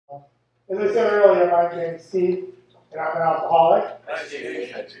As I said earlier, my name is Steve, and I'm an alcoholic.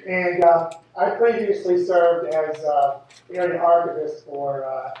 And I previously served as area archivist for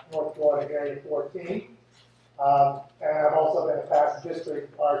North Florida Area 14. And I've also been a past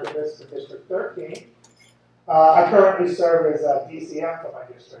district archivist for District 13. I currently serve as DCM for my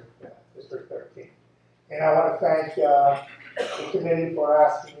district, District 13. And I want to thank the committee for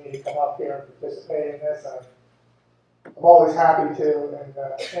asking me to come up here and participate in this. I'm always happy to and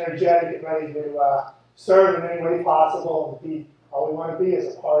energetic and ready to serve in any way possible and be all we want to be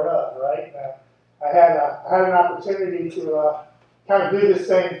is a part of, right? I had an opportunity to kind of do the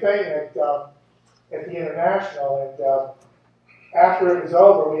same thing at the International, and after it was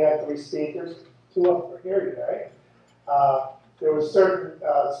over, we had 3 speakers, 2 of them are here today. There were certain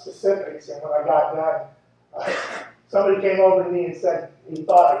specifics, and when I got done, somebody came over to me and said he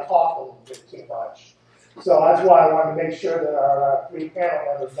thought I talked a little bit too much. So that's why I wanted to make sure that our 3 panel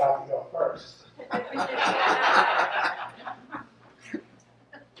members got to go first.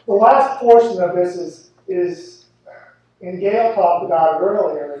 The last portion of this is and Gail talked about it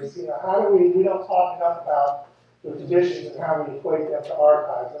earlier, is, how do we don't talk enough about the traditions and how we equate them to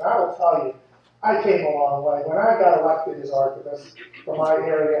archives. And I will tell you, I came a long way. When I got elected as archivist for my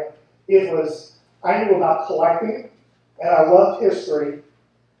area, I knew about collecting, and I loved history,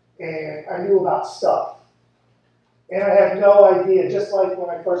 and I knew about stuff. And I had no idea, just like when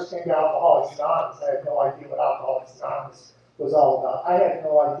I first came to Alcoholics Anonymous, I had no idea what Alcoholics Anonymous was all about. I had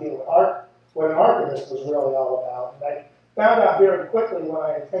no idea what an archivist was really all about. And I found out very quickly when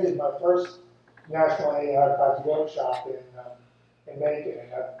I attended my first National AA Archives workshop in Macon.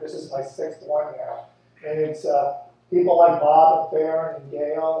 And this is my 6th one now. And it's people like Bob and Farron and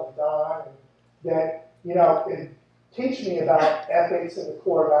Gail and Don that, and teach me about ethics and the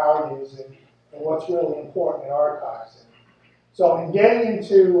core values and what's really important in archives. And so in getting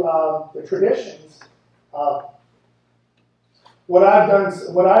into the traditions, what I've done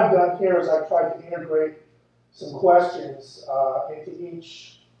here is I've tried to integrate some questions into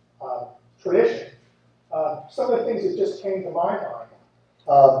each tradition. Some of the things that just came to my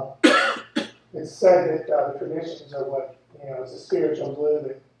mind. It's said that the traditions are what, it's a spiritual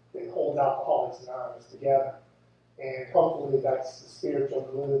glue that holds Alcoholics Anonymous together. And hopefully that's the spiritual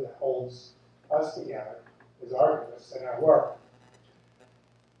glue that holds us together as archivists in our work.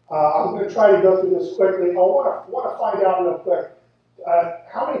 I'm going to try to go through this quickly. I want to find out real quick,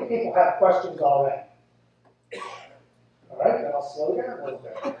 how many people have questions already? All right, then I'll slow down a little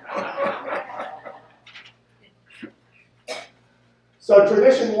bit. So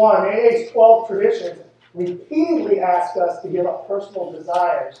tradition 1, AA's 12 traditions repeatedly ask us to give up personal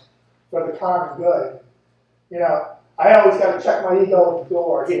desires for the common good. I always got to check my ego at the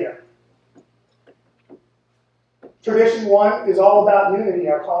door here. Tradition 1 is all about unity.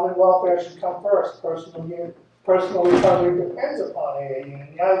 Our common welfare should come first. Personal recovery depends upon AA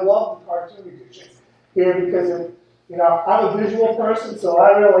unity. I love the cartoon edition here because I'm a visual person, so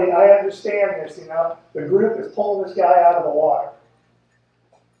I understand this. The group is pulling this guy out of the water.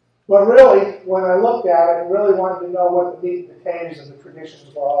 But really, when I looked at it and really wanted to know what the meat and potatoes of the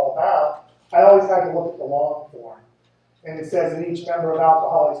traditions were all about, I always had to look at the long form. And it says that each member of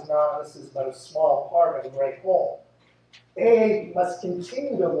Alcoholics Anonymous is but a small part of a great whole. AA must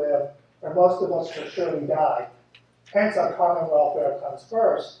continue to live, or most of us will surely die. Hence, our common welfare comes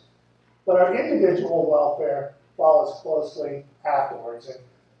first. But our individual welfare follows closely afterwards. And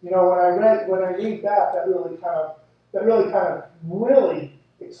when I read that, that really kind of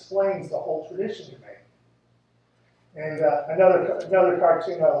explains the whole tradition to me. And another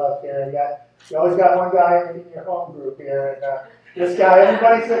cartoon I love here. You always got one guy in your home group here, and this guy,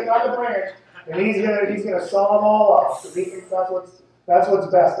 everybody's sitting on the branch, and he's gonna saw them all off. So he thinks that's what's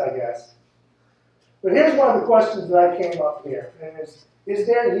best, I guess. But here's one of the questions that I came up here, and is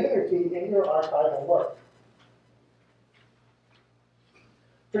there unity in your archival work?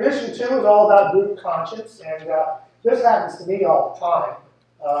 Tradition 2 is all about group conscience, and this happens to me all the time.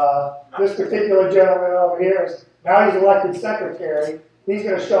 This particular gentleman over here now he's elected secretary. He's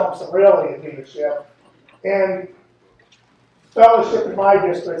going to show him some real leadership. And fellowship in my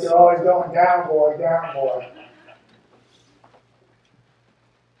district, they're always going down, boy, down, boy.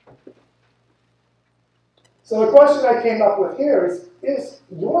 So the question I came up with here is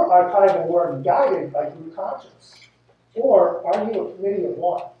your archival work guided by group conscience? Or are you a committee of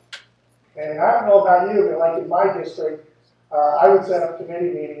one? And I don't know about you, but like in my district, I would set up committee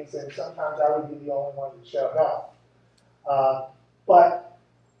meetings, and sometimes I would be the only one that showed up. But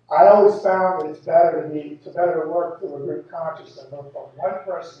I always found that it's better to work through a group conscience than work from one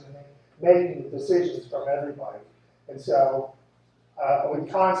person and making the decisions from everybody. And so would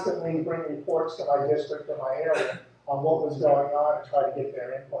constantly bring reports to my district or my area on what was going on and try to get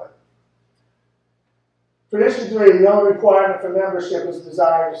their input. Tradition 3, the only requirement for membership is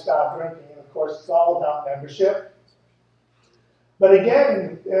desire to stop drinking. And of course, it's all about membership. But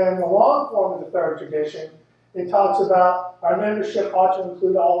again, in the long form of the third tradition, it talks about our membership ought to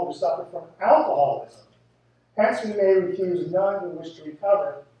include all who suffer from alcoholism. Hence, we may refuse none who wish to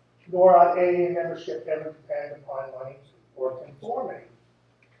recover, nor ought AA membership ever depend upon money or conformity.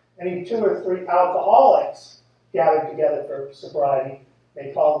 Any 2 or 3 alcoholics gathered together for sobriety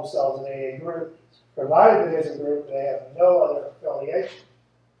may call themselves an AA group, provided that as a group they have no other affiliation.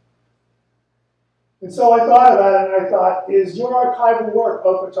 And so I thought about it, and I thought, is your archival work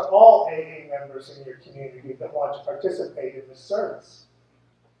open to all AA members in your community that want to participate in this service?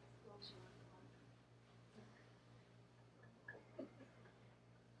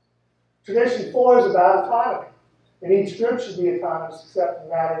 Tradition 4 is about autonomy, and each group should be autonomous except in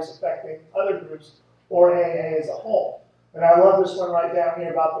matters affecting other groups or AA as a whole. And I love this one right down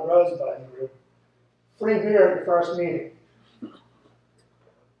here about the Rosebud group. Free beer at your first meeting.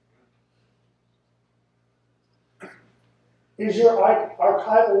 Is your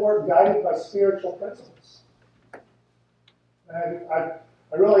archival work guided by spiritual principles? And I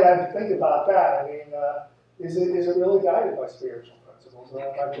really had to think about that. I mean, is it really guided by spiritual principles, or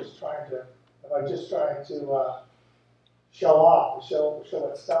am I just trying to show off, show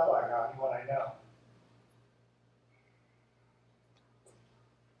what stuff I got and what I know?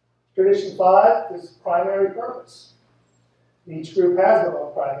 Tradition 5 is primary purpose. Each group has their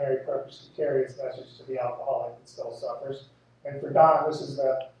own primary purpose to carry its message to the alcoholic that still suffers. And for Don, this is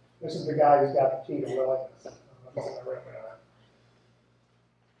the guy who's got the key to willingness.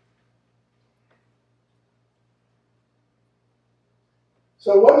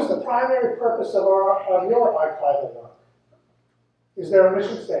 So what is the primary purpose of your archival work? Is there a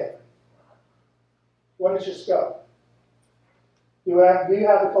mission statement? What is your scope? Do you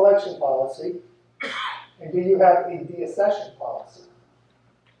have a collection policy? And do you have a deaccession policy?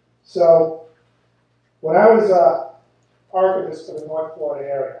 So when I was archivist for the North Florida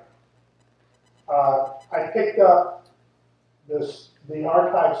area, I picked up the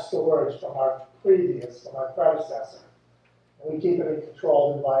archive storage from our predecessor. And we keep it in a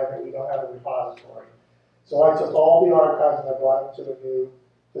controlled environment. We don't have a repository. So I took all the archives and I brought them to a new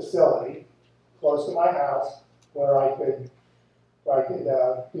facility close to my house where I could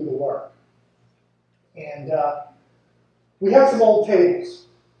do the work. And we had some old tables.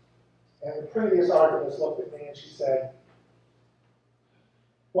 And the previous archivist looked at me and she said,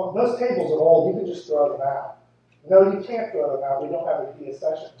 well, those tables are old. You can just throw them out. No, you can't throw them out. We don't have a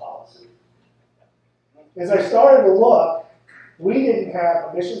deaccession policy. As I started to look, we didn't have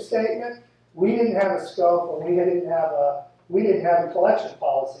a mission statement, we didn't have a scope, and we didn't have a collection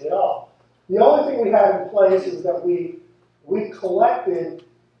policy at all. The only thing we had in place is that we collected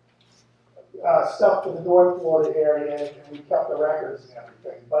stuff for the North Florida area, and we kept the records and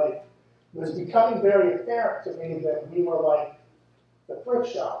everything. But it was becoming very apparent to me that we were like the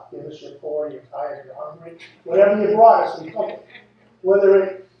thrift shop. Give us your poor, you're tired, you're hungry. Whatever you brought us, we took it, whether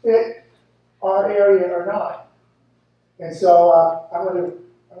it fit our area or not. And so I'm going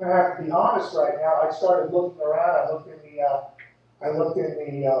to have to be honest right now. I started looking around. I looked in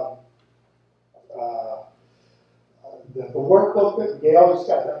the workbook that Gail just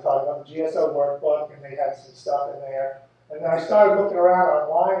got done talking about, the GSO workbook, and they had some stuff in there. And then I started looking around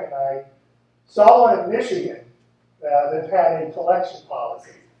online, and I saw one in Michigan that had a collection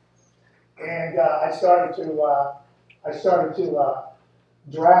policy. And I started to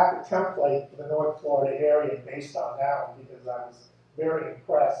draft a template for the North Florida area based on that one because I was very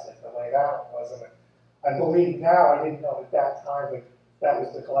impressed at the way that one was. And I believe now, I didn't know at that time that that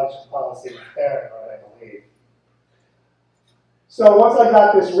was the collection policy there, I believe. So once I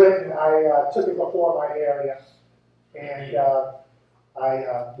got this written, I took it before my area, and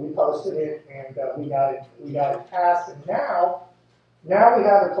we posted it, and we got it passed. And now we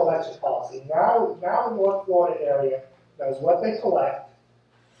have a collection policy. Now the North Florida area knows what they collect.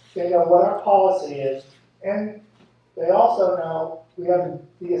 They know what our policy is, and they also know we have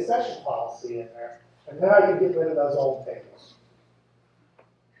the accession policy in there. And then I can get rid of those old tables.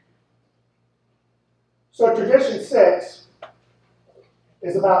 So tradition 6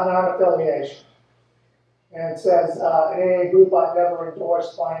 is about non-affiliation. And it says, an AA group ought never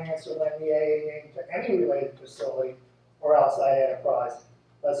endorse, finance, or lend the AA name to any related facility or outside enterprise,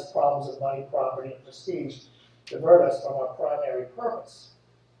 lest problems of money, property, and prestige divert us from our primary purpose.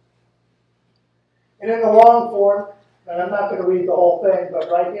 And in the long form, and I'm not going to read the whole thing, but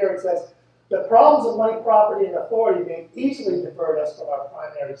right here it says, The problems of money, property, and authority may easily divert us from our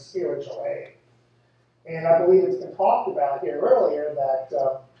primary spiritual aim. And I believe it's been talked about here earlier that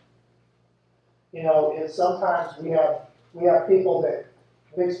if sometimes we have people that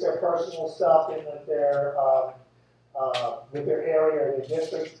mix their personal stuff in with their area or their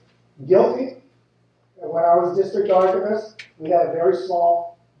district. Guilty. And when I was district archivist, we had a very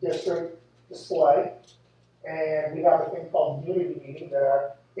small district display, and we have a thing called community meeting that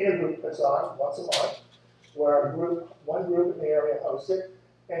our intergroup puts on once a month, where one group in the area hosts it.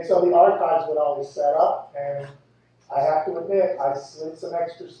 And so the archives would always set up, and I have to admit, I slid some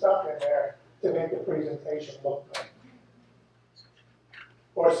extra stuff in there to make the presentation look good.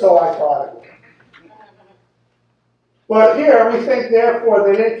 Or so I thought it would. But here, we think, therefore,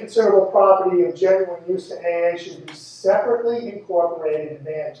 that inconsiderable property of genuine use to AA should be separately incorporated and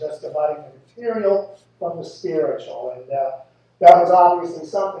then just dividing the material from the spiritual. And that was obviously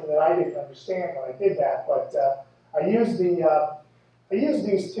something that I didn't understand when I did that. But I used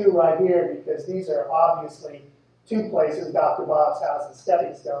these two right here because these are obviously two places, Dr. Bob's house and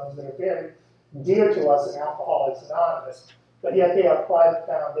Stepping Stones, that are very dear to us in Alcoholics Anonymous. But yet they are private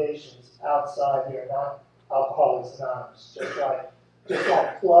foundations outside here, not Alcoholics Anonymous, just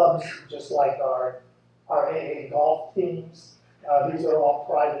like clubs, just like our AA golf teams. These are all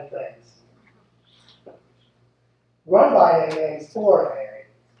private things. Run by AAs for AA.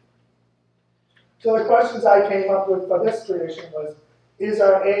 So the questions I came up with for this tradition was, is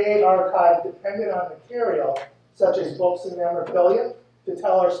our AA archive dependent on material, such as books and memorabilia, to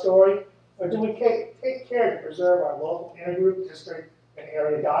tell our story? Or do we take care to preserve our local intergroup, district, and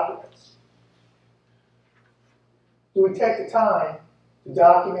area documents? Do we take the time to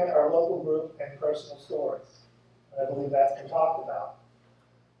document our local group and personal stories? And I believe that's been talked about.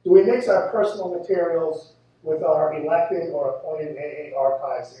 Do we mix our personal materials with our elected or appointed AA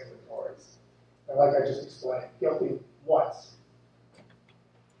archives inventories? And like I just explained, guilty once.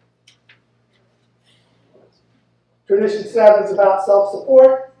 Tradition 7 is about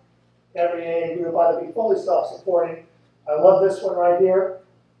self-support. Every AA group ought to be fully self-supporting. I love this one right here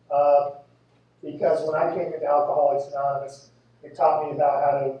because when I came into Alcoholics Anonymous, it taught me about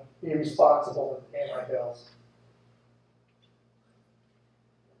how to be responsible and pay my bills.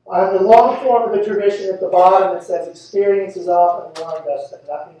 On the long form of the tradition at the bottom, it says, experience has often warned us that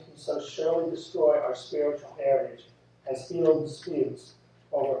nothing can so surely destroy our spiritual heritage as feudal disputes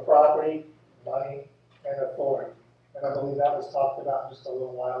over property, money, and authority. And I believe that was talked about just a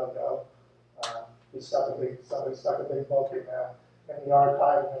little while ago. Somebody stuck a big book in the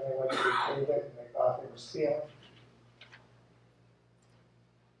archive, and then they went to retrieve it, and they thought they were stealing.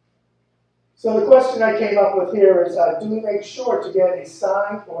 So the question I came up with here is, do we make sure to get a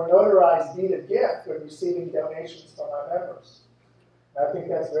signed or notarized deed of gift when receiving donations from our members? And I think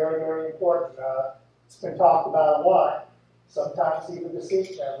that's very, very important. It's been talked about a lot. Sometimes even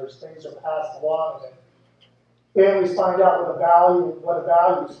deceased members, things are passed along, and families find out what a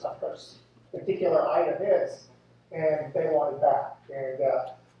value a particular item is, and they want it back. And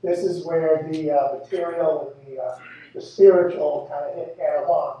this is where the material and the spiritual kind of hit head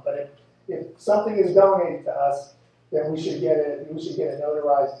along. But if something is donated to us, then we should get a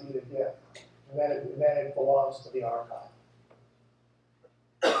notarized deed of gift, and then it belongs to the archive.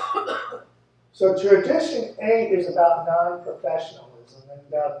 So tradition 8 is about non-professionalism,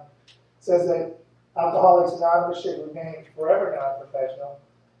 and it says that Alcoholics Anonymous should remain forever non-professional,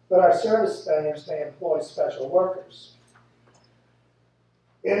 but our service centers may employ special workers.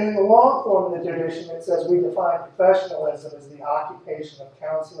 And in the long form of the tradition, it says we define professionalism as the occupation of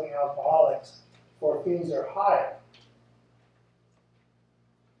counseling alcoholics for fees or higher.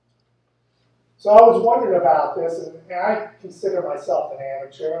 So I was wondering about this, and I consider myself an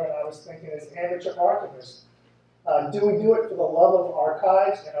amateur, and I was thinking, as amateur archivists, do we do it for the love of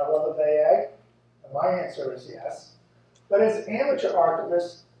archives and our love of AA? And my answer is yes. But as amateur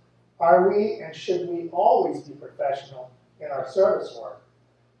archivists, are we and should we always be professional in our service work?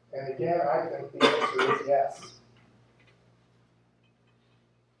 And again, I think the answer is yes.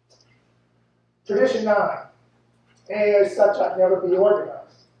 Tradition 9. AA as such ought never be organized.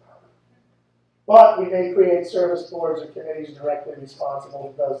 But we may create service boards or committees directly responsible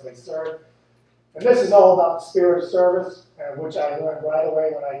to those they serve. And this is all about the spirit of service, which I learned right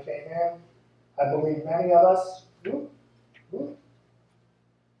away when I came in. I believe many of us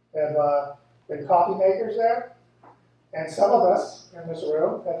have been coffee makers there. And some of us in this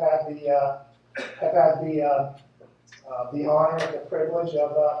room have had the honor and the privilege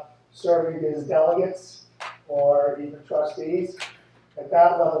of serving as delegates or even trustees at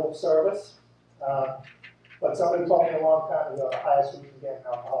that level of service. But somebody told me a long time ago, the highest we can get in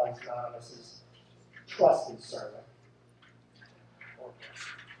Alcoholics Anonymous is trusted servant.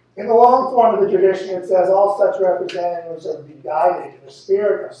 In the long form of the tradition, it says all such representatives are to be guided in the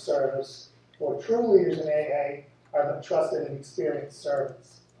spirit of service, for true leaders in AA are the trusted and experienced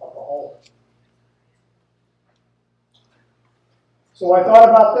servants of the whole. So I thought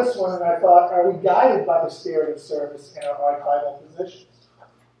about this one, and I thought, are we guided by the spirit of service in our archival positions?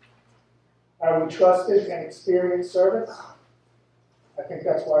 Are we trusted and experienced servants? I think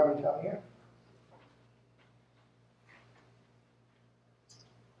that's why we come here.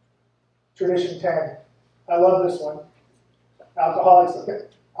 Tradition 10. I love this one. Alcoholics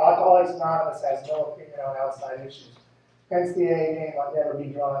Anonymous has no opinion on outside issues. Hence the AA name will never be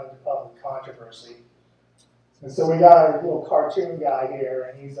drawn into public controversy. And so we got our little cartoon guy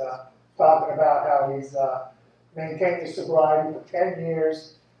here, and he's talking about how he's maintained his sobriety for 10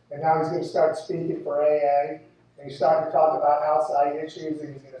 years, and now he's going to start speaking for AA, and he's starting to talk about outside issues,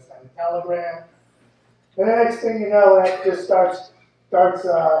 and he's going to send a telegram. And the next thing you know, that just starts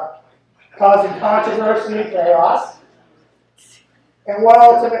causing controversy and chaos. And what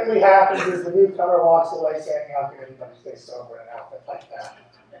ultimately happens is the newcomer walks away saying, how can anybody stay sober in an outfit like that?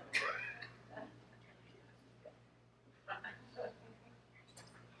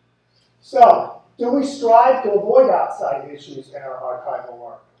 So, do we strive to avoid outside issues in our archival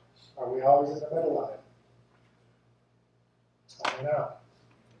work? Are we always in the middle of it? I don't know.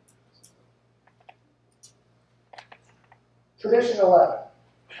 Tradition 11.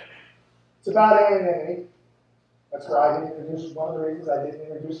 It's about anonymity. That's why I didn't introduce, one of the reasons I didn't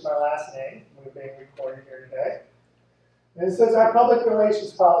introduce my last name. We're being recorded here today. And it says our public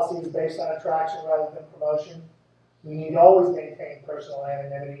relations policy is based on attraction rather than promotion. We need to always maintain personal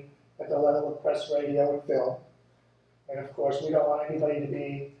anonymity at the level of press, radio, and film. And of course, we don't want anybody to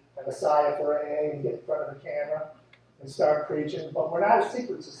be a messiah for AA and get in front of the camera and start preaching, but we're not a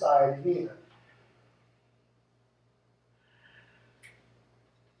secret society either.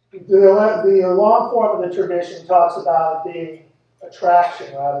 The long form of the tradition talks about it being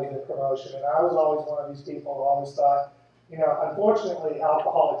attraction rather than promotion, and I was always one of these people who always thought, you know, unfortunately,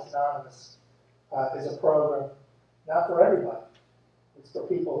 Alcoholics Anonymous is a program not for everybody. It's for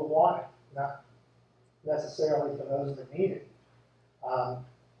people who want it, not necessarily for those that need it.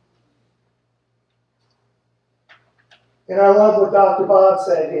 And I love what Dr. Bob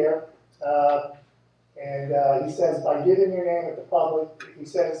said here. He says, by giving your name at the public, he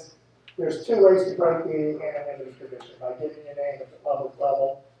says, there's two ways to break the anonymity tradition. By giving your name at the public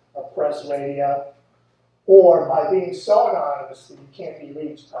level of press, radio, or by being so anonymous that you can't be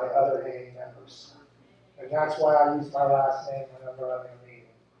reached by other AA members. And that's why I use my last name whenever I'm in a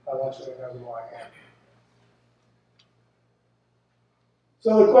meeting. I want you to know who I am.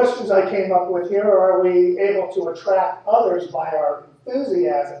 So the questions I came up with here are we able to attract others by our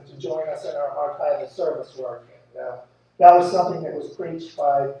enthusiasm to join us in our archival service work? And that was something that was preached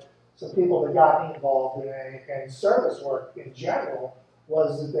by some people that got me involved in service work in general,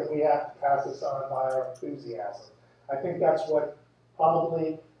 was that we have to pass this on by our enthusiasm. I think that's what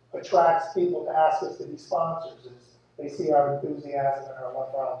probably attracts people to ask us to be sponsors, is they see our enthusiasm and our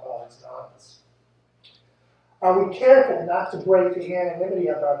love for Alcoholics Anonymous. Are we careful not to break the anonymity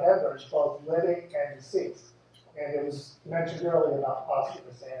of our members, both living and deceased? And it was mentioned earlier about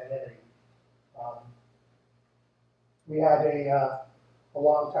posthumous anonymity. We had a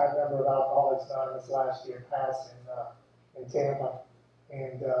longtime member of Alcoholics Anonymous last year pass in Tampa,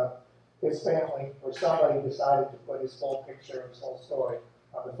 and his family or somebody decided to put his full picture and his whole story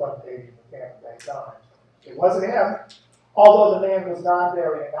on the front page of the Tampa Bay Times. It wasn't him, although the man was not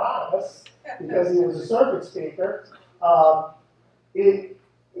very anonymous because he was a circuit speaker. It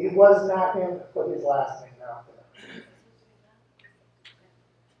was not him that put his last name out there.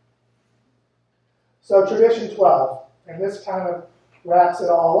 So tradition 12, and this kind of wraps it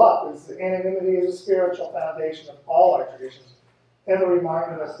all up, is that anonymity is a spiritual foundation of all our traditions, ever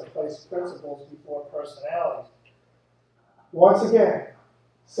reminding us to place principles before personality. Once again,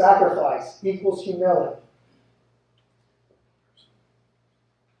 sacrifice equals humility.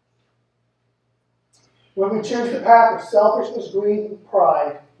 When we choose the path of selfishness, greed, and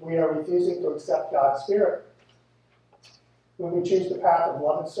pride, we are refusing to accept God's Spirit. When we choose the path of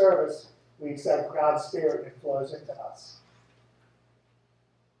love and service, we accept God's Spirit and it flows into us.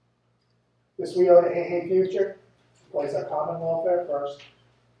 This we owe to AA Future, to place our common welfare first,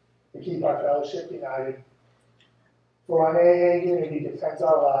 to keep our fellowship united. For on AA unity depends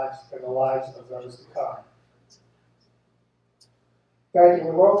our lives and the lives of those to come. Thank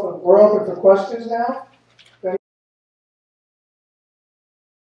you. We're open for questions now.